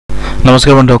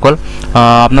নমস্কাৰ বন্ধুসকল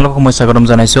আপোনালোকক মই স্বাগতম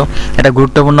জনাইছো এটা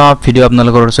গুৰুত্বপূৰ্ণ ভিডিও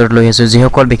আপোনালোকৰ ওচৰত লৈ আহিছো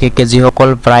যিসকল বিশেষকৈ যিসকল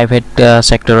প্ৰাইভেট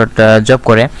সেক্টৰত জব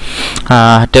কৰে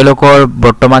তেওঁলোকৰ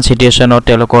বৰ্তমান সিচুৱেচনত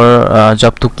তেওঁলোকৰ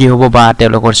জবটো কি হ'ব বা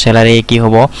তেওঁলোকৰ স্যালাৰি কি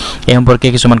হ'ব এই সম্পৰ্কে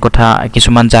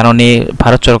কিছুমান জাননী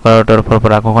ভাৰত চৰকাৰৰ তৰফৰ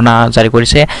পৰা ঘোষণা জাৰি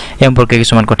কৰিছে এই সম্পৰ্কে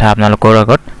কিছুমান কথা আপোনালোকৰ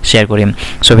আগত শেয়াৰ কৰিম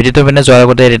সো ভিডিওটো মানে যোৱাৰ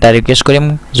আগতে এটা ৰিকুৱেষ্ট কৰিম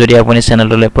যদি আপুনি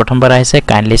চেনেললৈ প্ৰথমবাৰ আহিছে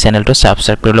কাইন্ডলি চেনেলটো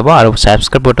সাবস্ক্ৰাইব কৰি ল'ব আৰু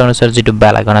সাবস্ক্ৰাইব বটনৰ ওচৰত যেটো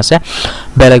বেল আইকন আছে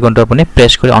বেল আইকনটো আপুনি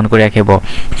প্ৰেছ কৰি অন কৰি ৰাখিব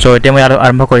সো এতিয়া মই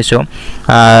আৰম্ভ কৰিছো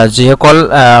যিসকল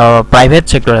প্ৰাইভেট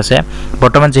সেক্টৰ আছে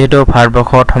বৰ্তমান যেহেতু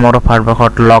ভাৰতবৰ্ষত সমগ্ৰ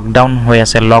ভাৰতবৰ্ষত লকডাউন হৈ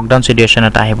আছে লকডাউন সিচুৱেচন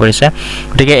এটা আহি পৰিছে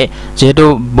গতিকে যেহেতু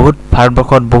বহুত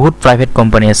ভাৰতবৰ্ষত বহুত প্ৰাইভেট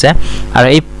কোম্পানী আছে আৰু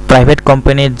এই প্ৰাইভেট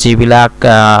কোম্পানী যিবিলাক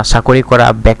চাকৰি কৰা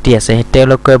ব্যক্তি আছে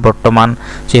তেওঁলোকে বৰ্তমান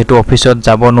যেহেতু অফিসত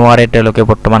যাব নোৱাৰে তেওঁলোকে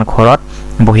বৰ্তমান ঘৰত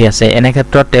বহি আছে এনে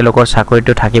ক্ষেত্ৰত তেওঁলোকৰ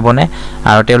চাকৰিটো থাকিবনে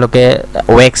আৰু তেওঁলোকে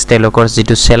ওয়েক্স তেওঁলোকৰ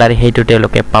যেটো স্যালাৰি হেতু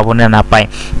তেওঁলোকে পাবনে নাপায়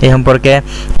এই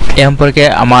সম্পৰ্কে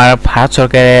আমাৰ ভাৰত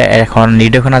চৰকাৰে এখন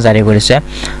নিৰ্দেশনা জাৰি কৰিছে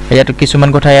ইয়াত কিছুমান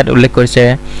কথা ইয়াত উল্লেখ কৰিছে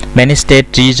many state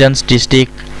regions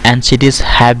districts and cities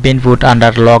have been put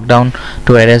under lockdown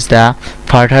to arrest the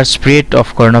further spread of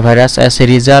coronavirus as a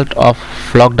result of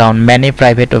lockdown many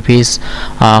private offices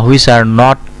which are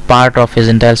not part of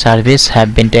essential service have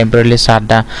been temporarily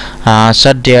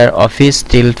shut their office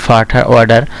till further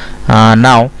order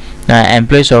now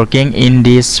employees working in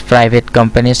these private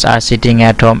companies are sitting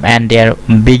at home and their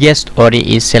biggest worry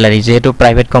is salary যেহেতু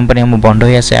private company সমূহ বন্ধ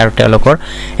হৈ আছে আৰু তেওঁলোকৰ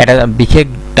এটা বিশেষ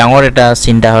ডাঙৰ এটা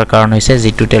চিন্তাৰ কাৰণ হৈছে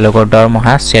যেটো তেওঁলোকৰ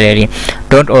দৰমহা salary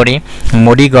don't worry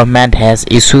Modi government has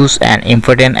issues an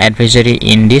important advisory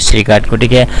in this regard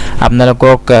গতিকে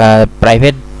আপোনালোকক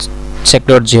private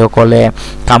সেক্টৰ যিসকলে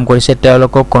কাম কৰিছে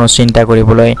তেওঁলোকক কোনো চিন্তা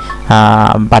কৰিবলৈ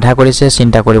বাধা কৰিছে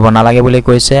চিন্তা কৰিব নালাগে বুলি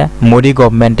কৈছে মোদি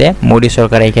গভৰ্ণমেণ্টে মোদি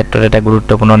চৰকাৰে এই ক্ষেত্ৰত এটা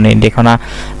গুৰুত্বপূৰ্ণ নিৰ্দেশনা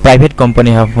প্ৰাইভেট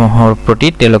কোম্পানীসমূহৰ প্ৰতি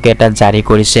তেওঁলোকে এটা জাৰি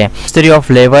কৰিছে Ministry of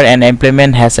Labor and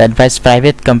Employment has advised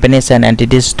private companies and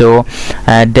entities to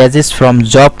desist from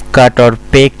job cut or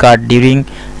pay cut during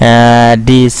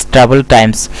these troubled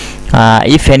times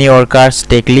if any workers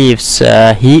take leaves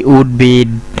he would be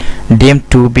deemed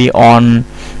to be on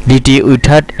duty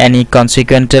without any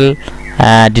consequential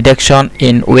deduction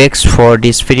in weeks for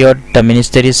this period the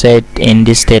ministry said in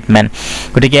this statement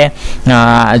গতিকে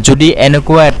যদি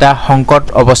এনেকুৱা এটা সংকট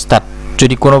অৱস্থাত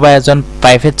যদি কোনোবা এজন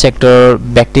private sector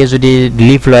ব্যক্তিয়ে যদি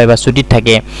লিভ লয় বা ছুটিত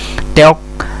থাকে তেওঁ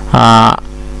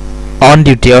অন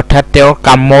ডিউটি অৰ্থাৎ তেওঁ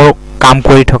কাম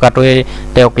কৰি থকাটোৱে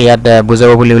তেওঁক ইয়াত বুজাব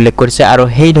বুলি উল্লেখ কৰিছে আৰু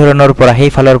সেই ধৰণৰ পৰা সেই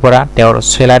ফালৰ পৰা তেওঁৰ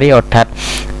স্যালাৰি অৰ্থাৎ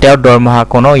তেওঁৰ দৰমহা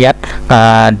কোনো ইয়াত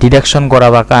ডিডাকশন কৰা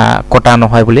বা কটা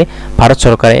নহয় বুলি ভাৰত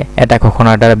চৰকাৰে এটা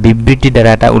ঘোষণাৰ দ্বাৰা বিবৃতিৰ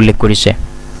দ্বাৰা এটা উল্লেখ কৰিছে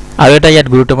আৰু এটা ইয়াত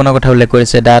গুৰুত্বপূৰ্ণ কথা উল্লেখ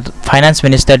কৰিছে that finance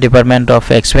minister department of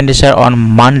expenditure on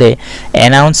Monday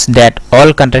announced that all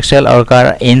contractual workers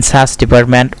in such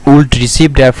department would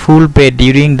receive their full pay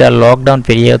during the lockdown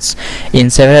periods in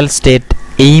several states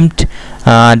aimed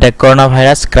the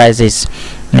coronavirus crisis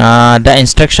the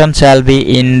instruction shall be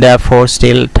in the force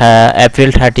till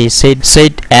April 30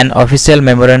 said an official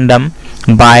memorandum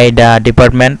by the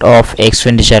Department of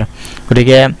Expenditure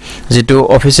গতিকে যেটো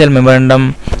official মেমোৰেন্ডাম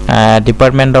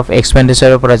department of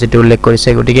এক্সপেন্ডিচাৰৰ পৰা যেটো উল্লেখ কৰিছে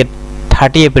গতিকে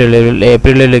 30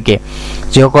 এপ্ৰিললৈকে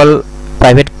যিসকল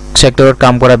private সেক্টৰত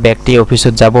কাম কৰা ব্যক্তি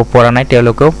অফিসত যাব পৰা নাই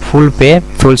তেওঁলোকে ফুল পে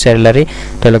ফুল স্যালাৰি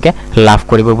তেওঁলোকে লাভ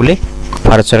কৰিব বুলি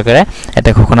ভাৰত চৰকাৰে এটা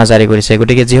ঘোষণা জাৰি কৰিছে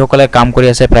গতিকে যিসকলে কাম কৰি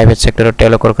আছে প্ৰাইভেট সেক্টৰত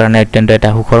তেওঁলোকৰ কাৰণে অত্যন্ত এটা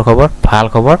সুখৰ খবৰ ভাল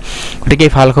খবৰ গতিকে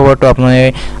এই ভাল খবৰটো আপুনি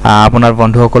আপোনাৰ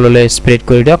বন্ধুসকললৈ স্প্ৰেড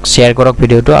কৰি দিয়ক শেয়াৰ কৰক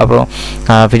ভিডিওটো আৰু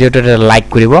ভিডিওটো লাইক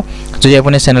কৰিব যদি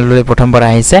আপুনি চেনেললৈ প্ৰথমবাৰ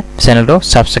আহিছে চেনেলটো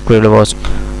সাবস্ক্ৰাইব কৰি ল'ব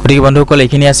গতিকে বন্ধুসকল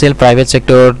এইখিনি আছিল প্ৰাইভেট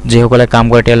সেক্টৰত যিসকলে কাম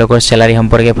কৰে তেওঁলোকৰ স্যালাৰি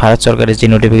সম্পৰ্কে ভাৰত চৰকাৰে যি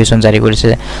নোটিফিকেশন জাৰি কৰিছে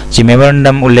যি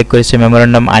মেমোৰেন্ডাম উল্লেখ কৰিছে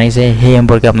মেমোৰেন্ডাম আনিছে সেই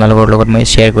সম্পৰ্কে আপোনালোকৰ লগত মই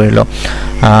শেয়াৰ কৰিলো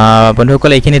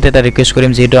বন্ধুসকল এইখিনিতে এটা ৰিকুৱেষ্ট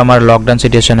কৰিম যেটো আমাৰ লকডাউন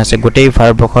সিচুৱেচন আছে গোটেই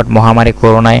ভাৰতবৰ্ষত মহামাৰী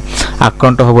কৰোনাই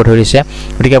আক্ৰান্ত হ'ব ধৰিছে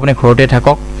গতিকে আপুনি ঘৰতে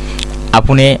থাকক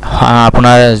আপুনি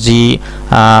আপোনাৰ যি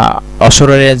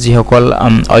অসৰৰে যিসকল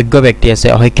অজ্ঞ ব্যক্তি আছে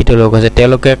অশিক্ষিত লোক আছে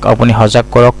তেওঁলোকে আপুনি সজাগ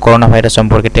কৰক কৰোনা ভাইৰাছ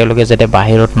সম্পৰ্কে তেওঁলোকে যাতে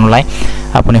বাহিৰত নোলায়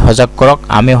আপুনি সজাগ কৰক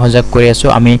আমি সজাগ কৰি আছো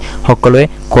আমি সকলোৱে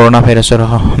কৰোনা ভাইৰাছৰ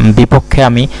বিপক্ষে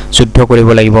আমি যুদ্ধ কৰিব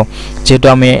লাগিব যেটো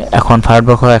আমি এখন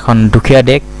ভাৰতবৰ্ষ এখন দুখীয়া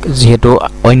দেশ যেহেতু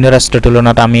অন্য ৰাষ্ট্ৰৰ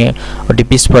তুলনাত আমি অতি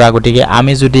পিছপৰা গতিকে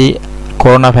আমি যদি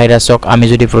কৰোনা ভাইৰাছক আমি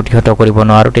যদি প্ৰতিহত কৰিব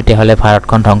নোৱাৰো তেতিয়াহলে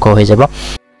ভাৰতখন ধ্বংস হৈ যাব